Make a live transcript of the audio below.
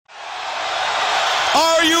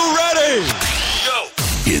Are you ready? Go.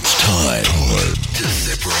 It's time to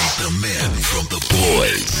separate the men from the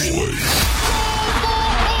boys.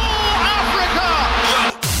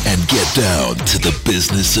 Africa! And get down to the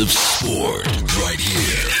business of sport right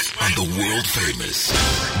here on the world famous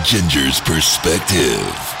Ginger's Perspective.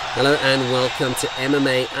 Hello and welcome to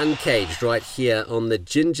MMA Uncaged right here on the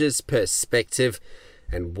Ginger's Perspective.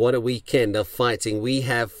 And what a weekend of fighting we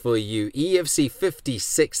have for you.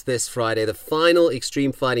 EFC56 this Friday, the final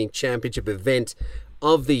Extreme Fighting Championship event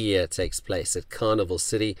of the year takes place at Carnival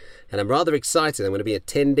City. And I'm rather excited. I'm going to be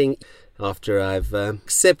attending after I've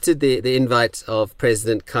accepted the invite of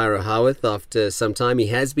President Cairo Howarth after some time. He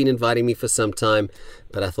has been inviting me for some time,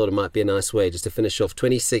 but I thought it might be a nice way just to finish off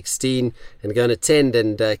 2016 and go and attend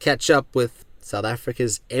and catch up with South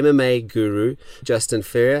Africa's MMA guru, Justin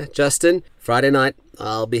Ferrier. Justin, Friday night,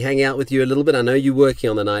 I'll be hanging out with you a little bit. I know you're working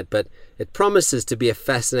on the night, but it promises to be a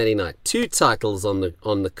fascinating night. 2 titles on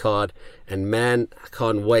the card, and man, I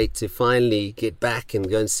can't wait to finally get back and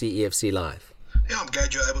go and see EFC live. Yeah, I'm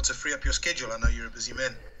glad you're able to free up your schedule. I know you're a busy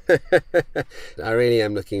man. I really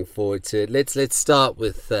am looking forward to it. Let's start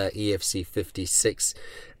with EFC56.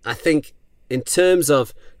 I think in terms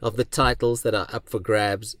of the titles that are up for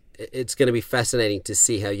grabs, it's going to be fascinating to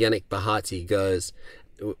see how Yannick Bahati goes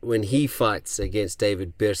when he fights against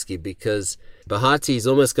David Berski, because Bahati's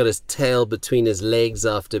almost got his tail between his legs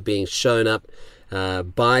after being shown up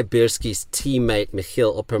by Berski's teammate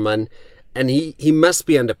Michiel Opperman, and he must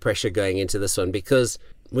be under pressure going into this one, because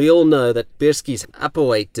we all know that Berski's upper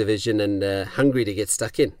weight division and hungry to get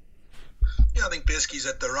stuck in. Yeah, I think Berski's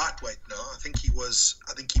at the right weight now. I think he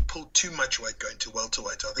pulled too much weight going to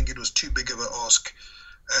welterweight. I think it was too big of an ask.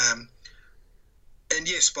 And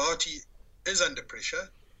yes, Bahati is under pressure,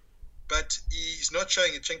 but he's not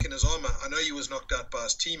showing a chink in his armor. I know he was knocked out by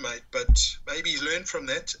his teammate, but maybe he's learned from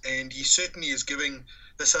that, and he certainly is giving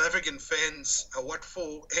the South African fans a what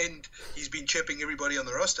for, and he's been chirping everybody on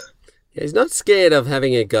the roster. Yeah, he's not scared of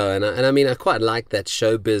having a go, and I mean, I quite like that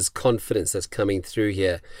showbiz confidence that's coming through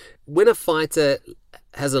here. When a fighter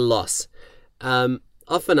has a loss,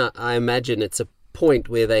 often I imagine it's a point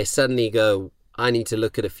where they suddenly go, I need to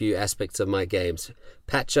look at a few aspects of my games,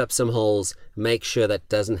 patch up some holes, make sure that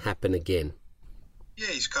doesn't happen again. Yeah,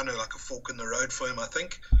 he's kind of like a fork in the road for him, I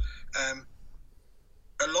think.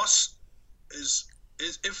 A loss is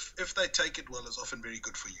if they take it well, is often very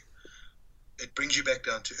good for you. It brings you back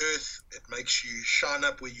down to earth. It makes you shine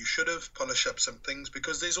up where you should have, polish up some things,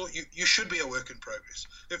 because you should be a work in progress.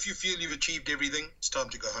 If you feel you've achieved everything, it's time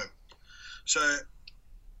to go home. So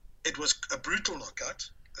it was a brutal knockout,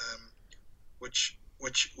 which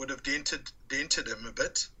would have dented him a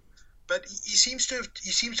bit, but he seems to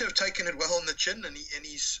have taken it well on the chin, and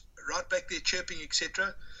he's right back there chirping,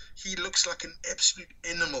 etc. He looks like an absolute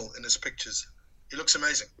animal in his pictures. He looks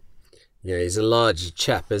amazing. Yeah, he's a large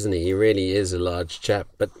chap, isn't he? He really is a large chap.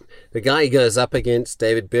 But the guy he goes up against,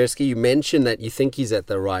 David Berski, you mentioned that you think he's at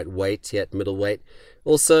the right weight, yet middleweight.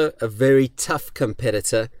 Also, a very tough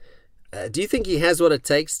competitor. Do you think he has what it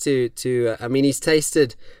takes to I mean, he's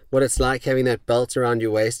tasted what it's like having that belt around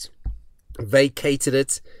your waist, vacated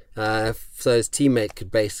it, so his teammate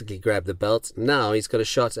could basically grab the belt. Now he's got a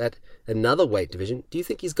shot at another weight division. Do you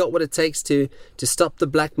think he's got what it takes to stop the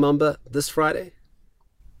Black Mamba this Friday?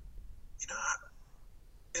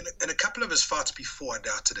 You know, in a couple of his fights before, I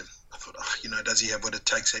doubted him. I thought, does he have what it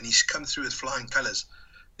takes? And he's come through with flying colours.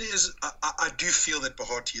 I do feel that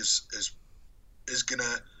Bahati is going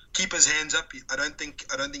to keep his hands up. I don't think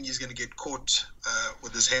he's going to get caught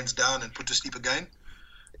with his hands down and put to sleep again.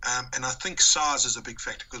 And I think size is a big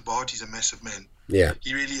factor, because Bahati's a massive man. Yeah,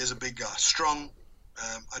 he really is a big guy, strong.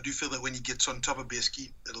 I do feel that when he gets on top of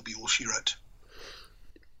Berski, it'll be all she wrote.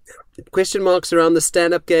 Question marks around the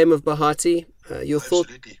stand-up game of Bahati. Your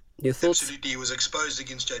thoughts? Absolutely, he was exposed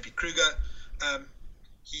against JP Kruger.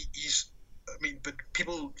 But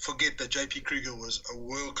people forget that JP Kruger was a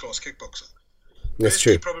world-class kickboxer. That's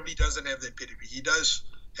true. He probably doesn't have that pedigree. He does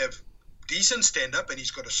have decent stand-up, and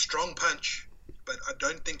he's got a strong punch, but I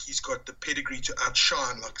don't think he's got the pedigree to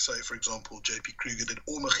outshine, like, say, for example, JP Kruger did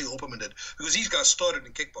or Michiel Opperman did, because these guys started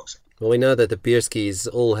in kickboxing. Well, we know that the Berskis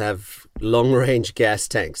all have long-range gas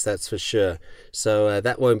tanks, that's for sure. So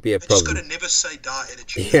that won't be a problem. They just got a never-say-die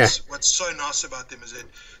attitude. Yeah. What's so nice about them is that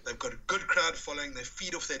they've got a good crowd following, they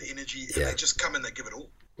feed off that energy, and they just come and they give it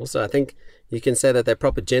all. Also, I think you can say that they're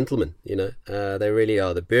proper gentlemen, they really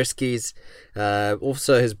are. The Berskis,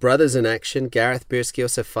 also his brother's in action, Gareth Berski,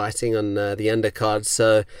 also fighting on the undercard.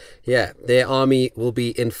 So, yeah, their army will be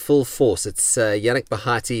in full force. It's Yannick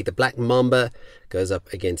Bahati, the Black Mamba, goes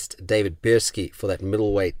up against David Bierski for that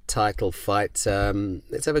middleweight title fight.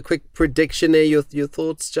 Let's have a quick prediction there. Your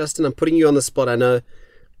thoughts, Justin? I'm putting you on the spot, I know.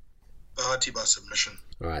 Bahati by submission.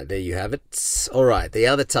 All right, there you have it. All right, the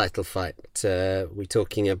other title fight we're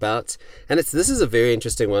talking about, and this is a very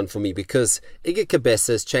interesting one for me because Iga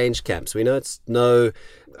Cabeza has changed camps. We know it's no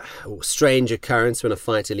strange occurrence when a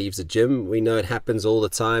fighter leaves a gym. We know it happens all the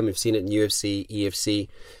time. We've seen it in UFC, EFC,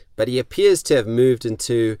 but he appears to have moved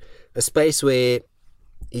into a space where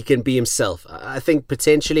he can be himself. I think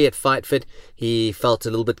potentially at Fight Fit he felt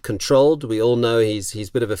a little bit controlled. We all know he's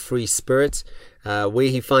a bit of a free spirit. Where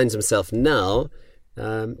he finds himself now,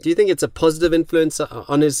 do you think it's a positive influence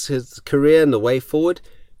on his career and the way forward?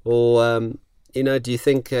 Or, do you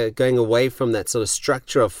think going away from that sort of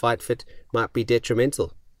structure of Fight Fit might be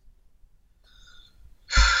detrimental?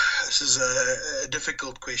 This is a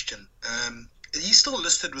difficult question. He's still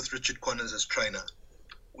listed with Richard Connors as trainer.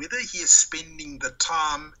 Whether he is spending the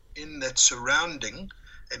time in that surrounding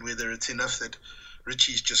and whether it's enough that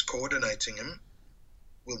Richie's just coordinating him,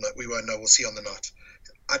 we won't know. We'll see on the night.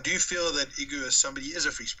 I do feel that Igu is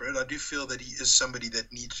a free spirit. I do feel that he is somebody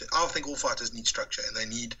that needs. I think all fighters need structure and they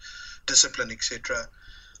need discipline, etc.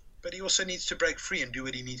 But he also needs to break free and do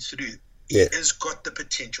what he needs to do. Yeah. He has got the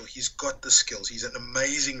potential. He's got the skills. He's an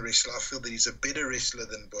amazing wrestler. I feel that he's a better wrestler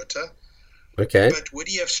than Botha. Okay. But would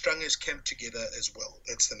he have strung his camp together as well?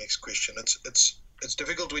 That's the next question. It's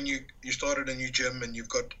difficult when you started a new gym and you've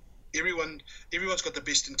got everyone's got the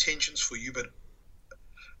best intentions for you, but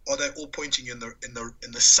are they all pointing in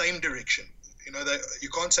the same direction? You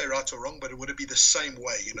can't say right or wrong, but would it be the same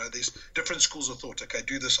way? There's different schools of thought. Okay,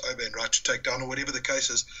 do this over and right to take down or whatever the case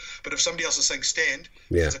is. But if somebody else is saying stand,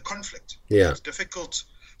 there's a conflict. Yeah. It's difficult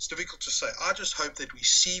to say. I just hope that we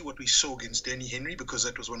see what we saw against Danny Henry because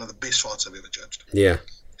that was one of the best fights I've ever judged. Yeah.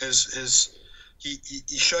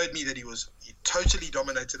 He showed me that he totally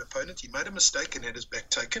dominated opponent. He made a mistake and had his back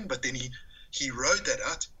taken, but then he rode that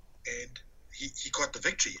out and he got the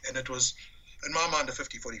victory, and it was, in my mind, a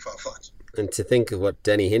 50-45 fight. And to think of what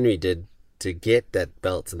Danny Henry did to get that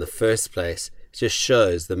belt in the first place just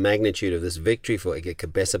shows the magnitude of this victory for Iga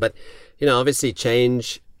Cabeza. But, obviously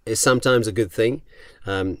change is sometimes a good thing.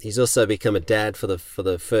 He's also become a dad for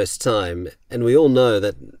the first time, and we all know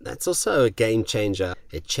that that's also a game changer.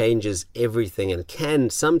 It changes everything and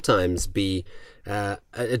can sometimes be a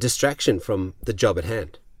distraction from the job at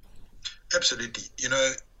hand. Absolutely.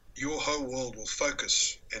 Your whole world will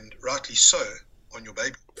focus, and rightly so, on your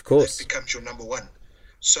baby. Of course. That becomes your number one.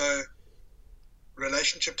 So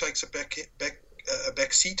relationship takes a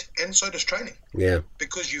back seat, and so does training. Yeah.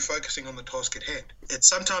 Because you're focusing on the task at hand. It's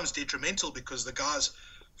sometimes detrimental because the guys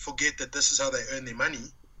forget that this is how they earn their money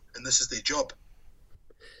and this is their job.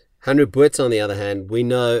 Henry Botha, on the other hand, we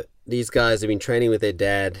know these guys have been training with their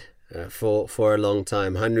dad for a long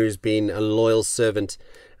time. Henry's been a loyal servant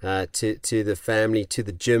to the family, to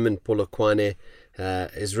the gym in Polokwane.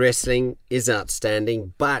 His wrestling is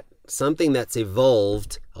outstanding, but something that's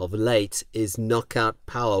evolved of late is knockout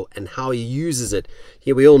power and how he uses it.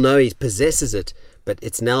 Here we all know he possesses it, but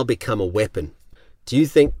it's now become a weapon. Do you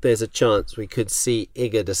think there's a chance we could see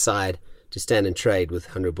Iga decide to stand and trade with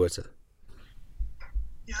Henry Botha?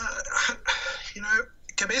 Yeah,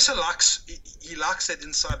 Cabeza likes that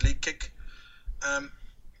inside leg kick,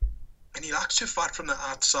 and he likes to fight from the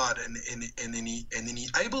outside, and then he's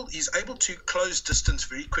able to close distance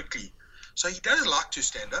very quickly. So he does like to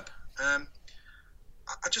stand up.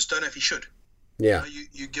 I just don't know if he should. Yeah.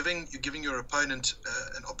 You're giving your opponent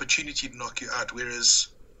an opportunity to knock you out, whereas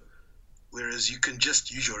you can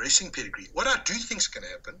just use your wrestling pedigree. What I do think is going to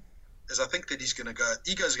happen is I think that he's going to go.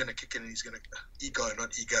 Ego's going to kick in, and he's going to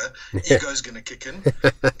Ego's going to kick in,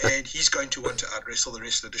 and he's going to want to out wrestle the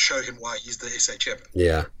wrestler to show him why he's the SA champ.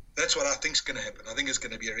 Yeah. That's what I think is going to happen. I think it's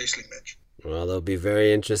going to be a wrestling match. Well, it'll be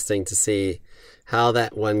very interesting to see how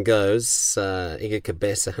that one goes. Iga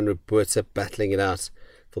Cabeza, Henry Botha battling it out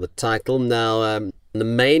for the title. Now, in the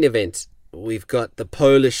main event, we've got the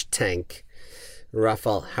Polish tank,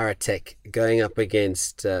 Rafał Haratek, going up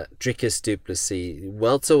against Dricus du Plessis,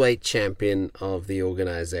 welterweight champion of the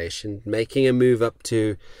organization, making a move up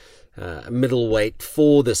to middleweight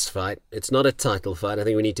for this fight. It's not a title fight. I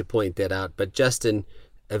think we need to point that out. But Justin,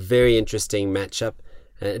 a very interesting matchup.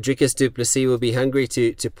 Dricus du Plessis will be hungry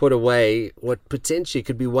to put away what potentially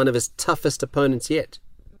could be one of his toughest opponents yet.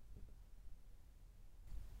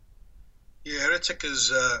 Yeah, Haratek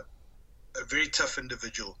is a very tough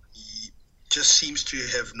individual. He just seems to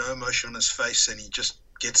have no emotion on his face, and he just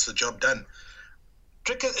gets the job done.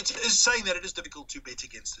 Dricus is saying that it is difficult to bet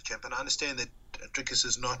against the champ, and I understand that Dricus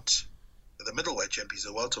is not the middleweight champ, he's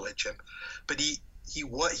a welterweight champ, but he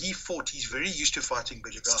he's very used to fighting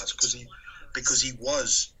bigger guys because he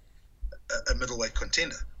was a middleweight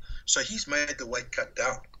contender. So he's made the weight cut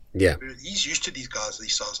down. Yeah. He's used to these guys,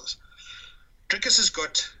 these sizes. Dricus has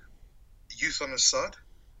got youth on his side.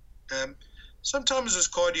 Sometimes his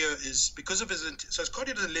cardio is, because of his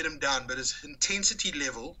cardio doesn't let him down, but his intensity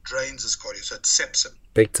level drains his cardio, so it saps him.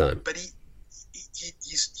 Big time. But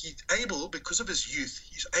he's able, because of his youth,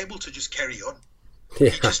 he's able to just carry on.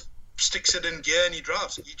 Yeah. He just sticks it in gear and he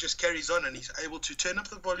drives. He just carries on and he's able to turn up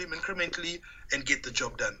the volume incrementally and get the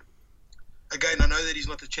job done. Again, I know that he's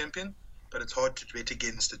not the champion, but it's hard to bet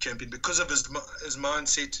against the champion because of his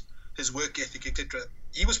mindset, his work ethic, etc.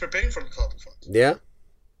 He was preparing for the title fight. Yeah.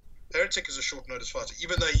 Heretic is a short notice fighter,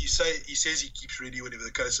 even though he says he keeps ready, whatever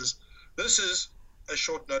the case is. This is a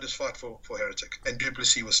short notice fight for Heretic, and Du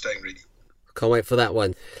Plessis was staying ready. Can't wait for that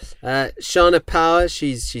one. Shana Power,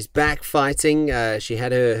 she's back fighting. She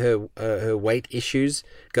had her weight issues.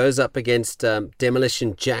 Goes up against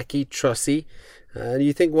Demolition Jackie Trossi. Do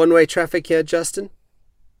you think one-way traffic here, Justin?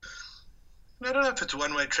 I don't know if it's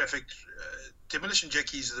one-way traffic. Demolition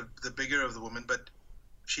Jackie is the bigger of the women, but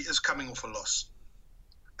she is coming off a loss.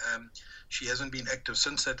 She hasn't been active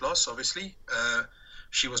since that loss, obviously.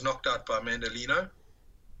 She was knocked out by Amanda Lino.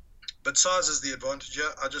 But size is the advantage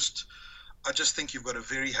here. I just think you've got a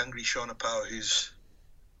very hungry Shana Power who's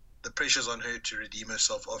the pressure's on her to redeem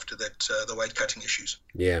herself after that the weight cutting issues.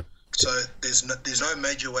 Yeah. So there's no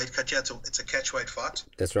major weight cut yet. It's a catch weight fight.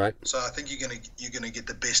 That's right. So I think you're gonna get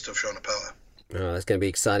the best of Shana Power. Oh, that's going to be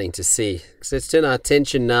exciting to see. So let's turn our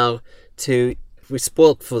attention now to, we're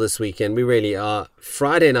spoilt for this weekend. We really are.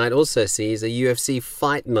 Friday night also sees a UFC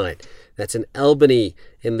fight night. That's in Albany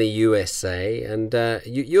in the USA. And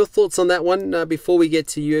your thoughts on that one before we get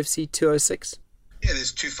to UFC 206? Yeah,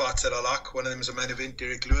 there's two fights that I like. One of them is a main event,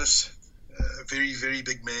 Derek Lewis, a very, very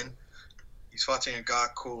big man. He's fighting a guy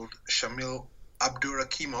called Shamil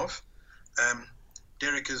Abdurakimov.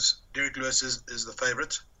 Derek Lewis is the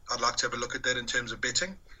favorite. I'd like to have a look at that in terms of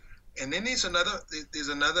betting. And then there's another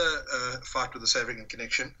fight with a South African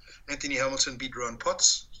connection. Anthony Hamilton beat Rowan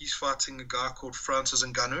Potts. He's fighting a guy called Francis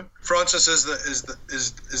Ngannou. Francis is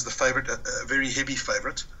the favorite, a very heavy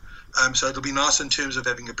favorite. So it'll be nice in terms of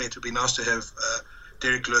having a bet. It'll be nice to have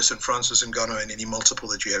Derek Lewis and Francis Ngannou and any multiple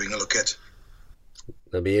that you're having a look at.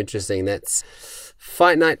 That'll be interesting. That's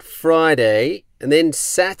Fight Night Friday, and then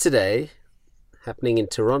Saturday, happening in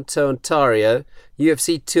Toronto, Ontario,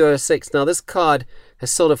 UFC 206. Now, this card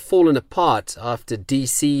has sort of fallen apart after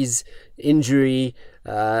DC's injury,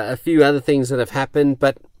 a few other things that have happened,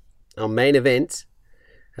 but our main event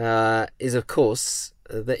is, of course,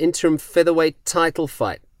 the interim featherweight title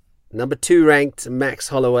fight. Number 2 ranked Max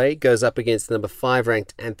Holloway goes up against number 5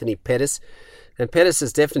 ranked Anthony Pettis. And Pettis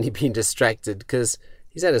has definitely been distracted because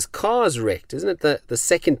he's had his cars wrecked. Isn't it the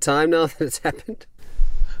second time now that it's happened?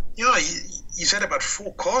 Yeah, he's had about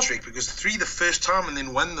 4 cars wrecked, because 3 the first time and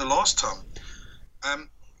then 1 the last time.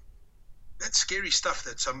 That's scary stuff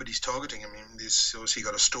that somebody's targeting. I mean, there's obviously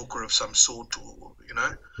got a stalker of some sort, or, you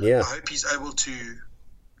know. Yeah. I hope he's able to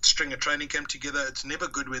string a training camp together. It's never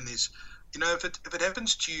good when there's, you know, if it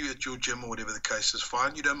happens to you at your gym or whatever the case is,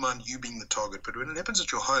 fine. You don't mind you being the target. But when it happens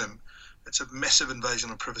at your home, it's a massive invasion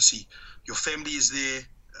of privacy. Your family is there.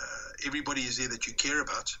 Everybody is there that you care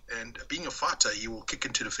about. And being a fighter, you will kick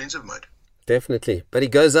into defensive mode. Definitely. But he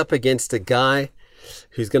goes up against a guy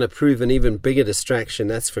who's going to prove an even bigger distraction,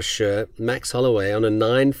 that's for sure. Max Holloway on a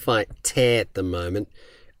 9-fight tear at the moment.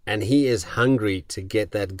 And he is hungry to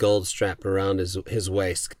get that gold strap around his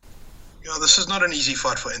waist. You know, this is not an easy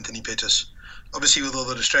fight for Anthony Pettis. Obviously, with all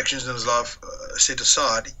the distractions in his life set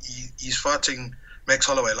aside, he's fighting Max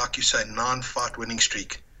Holloway, like you say, 9-fight winning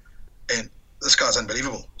streak. And this guy's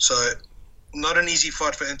unbelievable. So, not an easy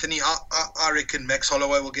fight for Anthony. I reckon Max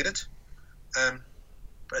Holloway will get it.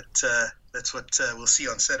 But that's what we'll see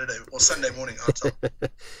on Saturday or Sunday morning.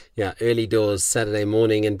 Yeah, early doors Saturday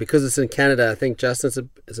morning. And because it's in Canada, I think, Justin,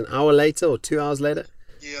 it's an hour later or 2 hours later?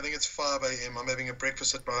 Yeah, I think it's 5 a.m. I'm having a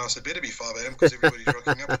breakfast at my house. It better be 5 a.m. because everybody's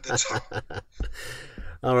rocking up at that time.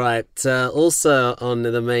 All right. Also on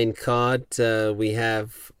the main card, we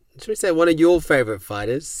have, should we say, one of your favorite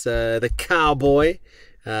fighters, the Cowboy.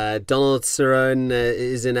 Donald Cerrone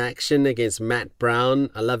is in action against Matt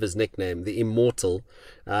Brown. I love his nickname, the Immortal.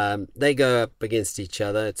 They go up against each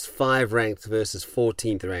other. It's 5 ranked versus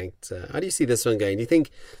 14th ranked. How do you see this one going? Do you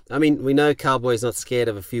think, I mean, we know Cowboy's not scared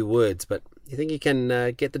of a few words, but you think he can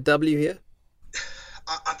get the W here?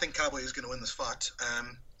 I think Cowboy is going to win this fight.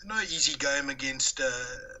 No easy game against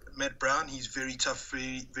Matt Brown. He's very tough,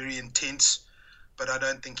 very, very intense, but I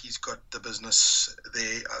don't think he's got the business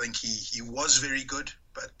there. I think he was very good,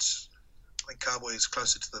 but think Cowboy is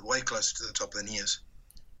way closer to the top than he is.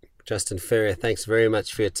 Justin Ferrier, thanks very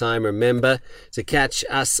much for your time. Remember to catch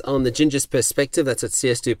us on the Ginger's Perspective. That's at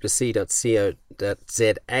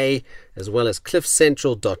csduplessis.co.za, as well as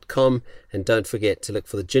cliffcentral.com. And don't forget to look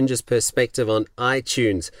for the Ginger's Perspective on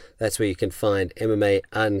iTunes. That's where you can find MMA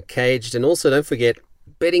Uncaged. And also don't forget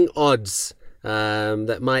betting odds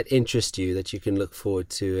that might interest you, that you can look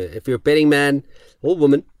forward to. If you're a betting man or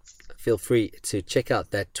woman, feel free to check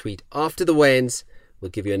out that tweet after the weigh-ins. We'll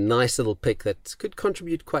give you a nice little pick that could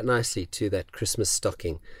contribute quite nicely to that Christmas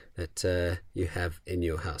stocking that you have in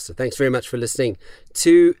your house. So thanks very much for listening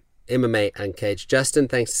to MMA Uncaged. Justin,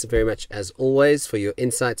 thanks very much as always for your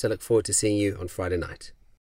insights. I look forward to seeing you on Friday night.